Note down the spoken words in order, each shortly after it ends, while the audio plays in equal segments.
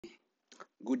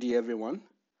Good day, everyone.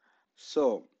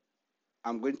 So,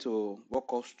 I'm going to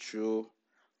walk us through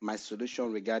my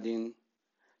solution regarding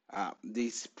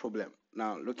this problem.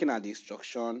 Now, looking at the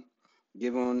instruction,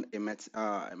 given a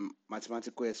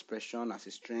mathematical expression as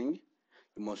a string,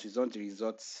 you must result the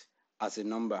results as a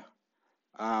number.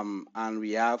 And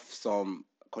we have some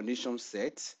condition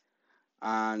sets,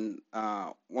 and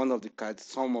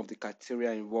some of the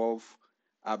criteria involve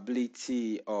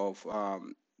ability of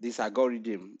this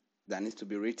algorithm that needs to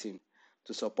be written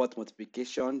to support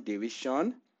multiplication,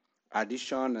 division,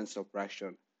 addition, and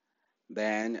subtraction.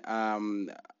 Then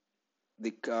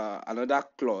the another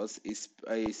clause is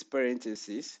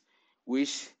parenthesis,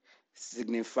 which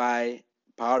signify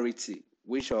priority,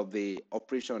 which of the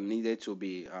operation needed to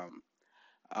be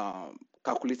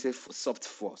calculated for soft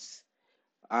force.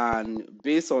 And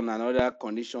based on another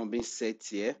condition being set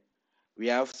here, we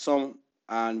have some,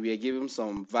 and we are given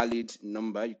some valid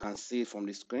number. You can see it from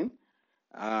the screen.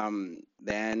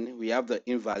 Then we have the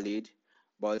invalid,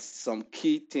 but some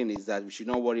key thing is that we should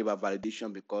not worry about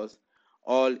validation because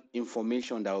all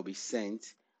information that will be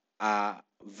sent are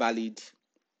valid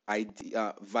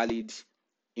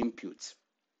inputs.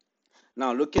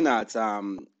 Now, looking at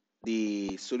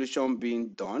the solution being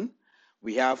done,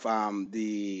 we have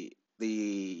we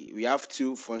have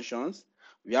two functions.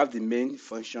 We have the main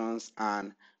functions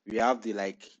and we have the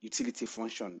like utility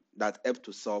function that help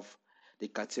to solve the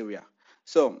criteria.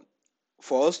 So,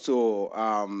 for us to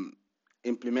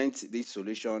implement this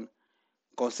solution,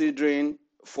 considering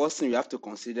first thing we have to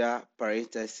consider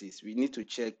parentheses. We need to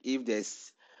check if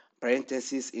there's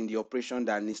parentheses in the operation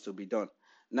that needs to be done.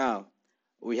 Now,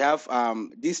 we have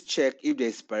this check if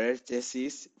there's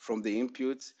parentheses from the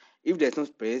input. If there's no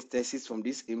parentheses from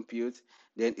this input,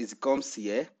 then it comes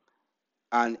here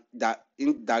and that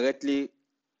indirectly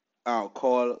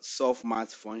call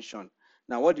softmax function.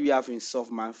 Now, what do we have in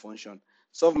softmax function?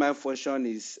 Softmax function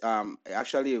is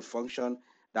actually a function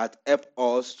that help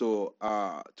us to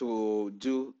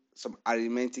do some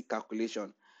arithmetic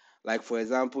calculation. Like for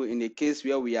example, in a case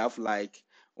where we have like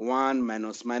 1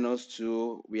 minus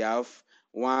 2, we have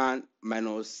 1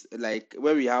 minus, like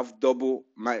where we have double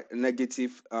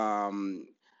negative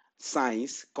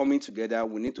signs coming together,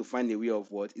 we need to find a way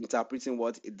of what interpreting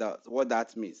what it does, what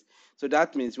that means. So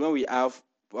that means when we have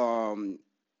um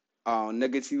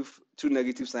negative two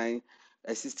negative signs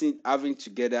existing having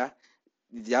together,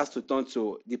 it has to turn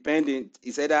to dependent.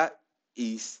 It's either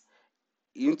is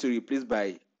you need to replace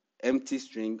by empty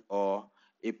string or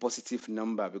a positive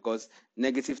number, because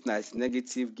negative times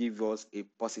negative give us a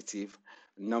positive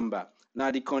number.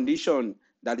 Now the condition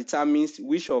that determines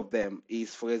which of them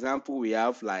is, for example, we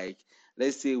have like,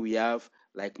 let's say we have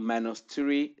like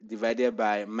 -3 divided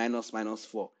by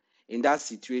 -4. In that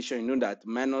situation, you know that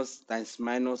minus times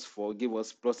 -4 give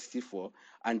us +4,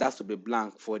 and that's to be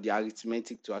blank for the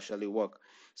arithmetic to actually work.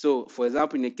 So for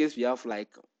example, in the case we have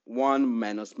like 1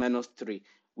 minus -3,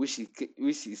 which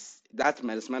is that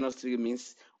minus 3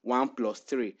 means 1 plus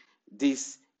 3.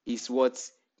 This is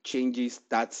what changes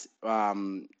that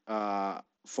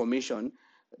formation,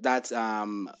 that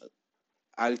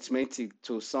arithmetic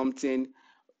to something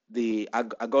the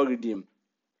algorithm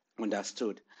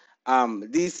understood.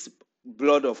 This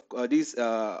block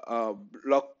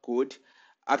code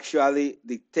actually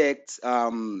detects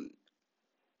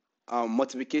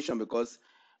multiplication, because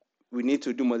we need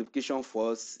to do multiplication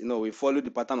first. We follow the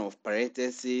pattern of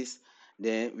parentheses,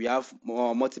 then we have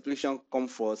multiplication come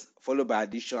first, followed by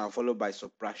addition and followed by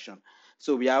subtraction.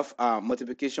 So we have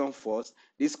multiplication first.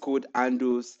 This code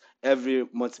handles every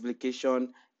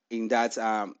multiplication in that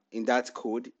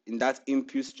code, in that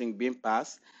input string being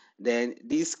passed. Then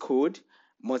this code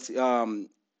handles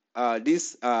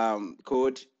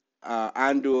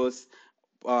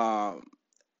uh,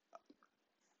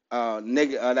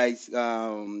 like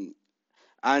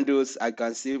handles, I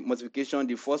can see multiplication.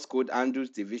 The first code handles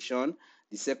division.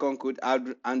 The second code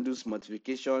handles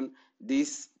multiplication.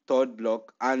 This third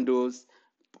block handles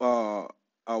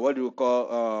what do we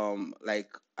call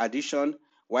like addition.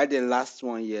 While the last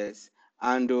one, yes,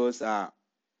 handles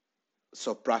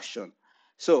subtraction.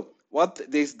 So what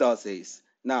this does is,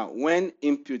 now when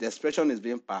input expression is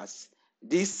being passed,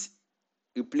 this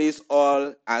replace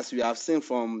all, as we have seen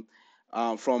from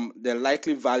the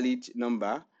likely valid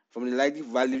number, from the likely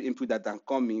valid input that are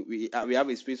coming. We have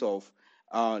a space of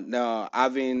now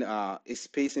having a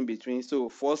space in between. So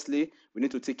firstly, we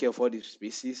need to take care of all the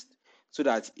spaces so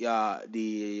that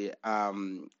the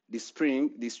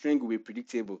string will be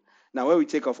predictable. Now when we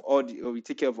take care of all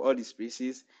the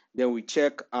spaces, then we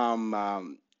check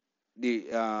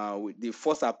the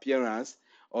first appearance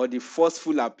or the first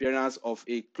full appearance of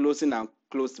a closing and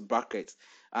closed bracket.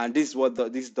 And this is what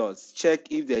this does.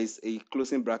 Check if there is a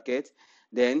closing bracket,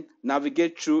 then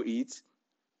navigate through it.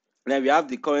 Then we have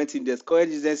the current index.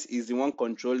 Current index is the one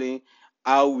controlling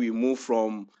how we move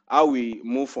from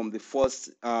the first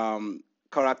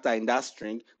character in that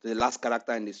string to the last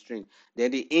character in the string.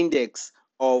 Then the index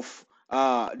of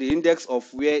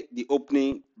where the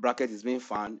opening bracket is being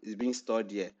found is being stored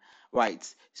here.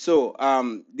 Right. So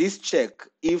this check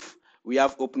if we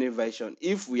have opening version.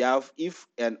 If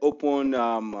an open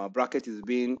bracket is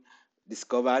being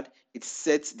discovered, it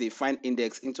sets the find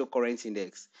index into current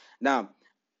index. Now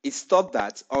it stopped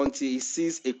that until it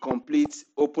sees a complete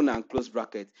open and close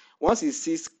bracket. Once it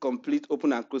sees complete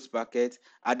open and close bracket,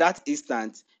 at that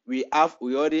instant we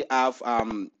already have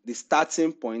the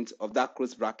starting point of that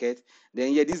close bracket. Then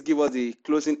here this gives us the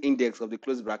closing index of the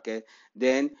close bracket.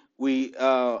 Then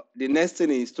the next thing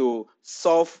is to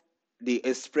solve the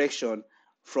expression.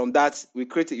 From that you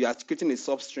are creating a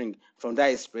substring from that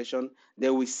expression.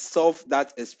 Then we solve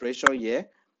that expression here,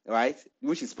 right,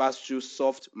 which is passed through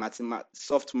soft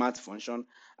math function.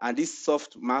 And this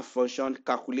soft math function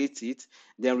calculates it,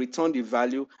 then return the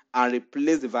value and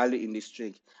replace the value in the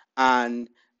string. And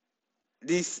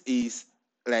this is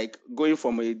like going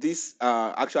from this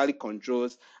actually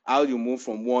controls how you move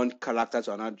from one character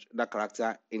to another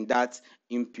character in that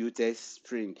imputed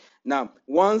string. Now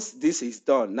once this is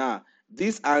done, now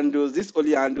this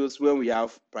only handles when we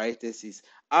have parentheses.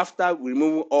 After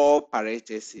removing all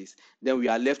parentheses, then we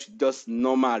are left with just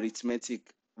normal arithmetic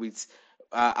with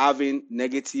having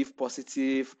negative,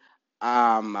 positive,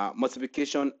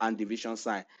 multiplication and division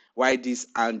sign. Why this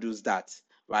handles that,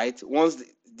 right? Once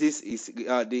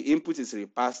the input is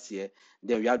repassed here,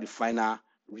 then we have the final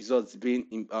results being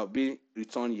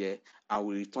returned here, and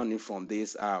we return it from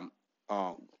this uh,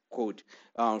 code,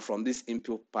 from this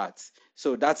input part.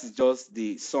 So that is just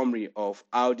the summary of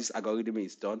how this algorithm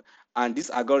is done. And this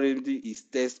algorithm is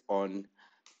test on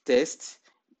test.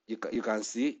 You can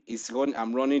see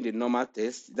I'm running the normal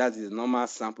test. That is the normal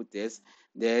sample test.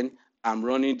 Then I'm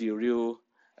running the real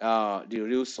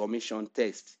summation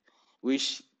test,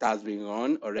 which it has been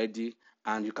run already.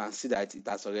 And you can see that it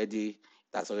has already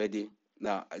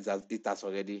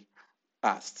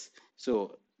passed.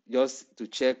 So just to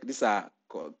check, these are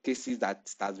cases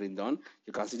that has been done.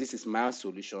 You can see this is my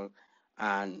solution.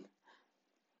 And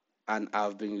and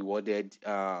I've been rewarded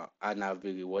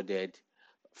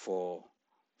for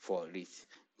it.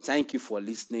 Thank you for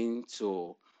listening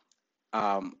to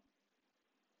um,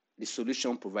 the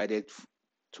solution provided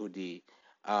to the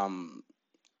um,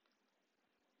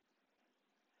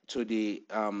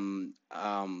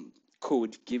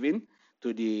 code given,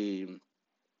 to the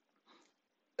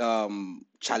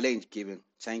challenge given.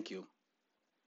 Thank you.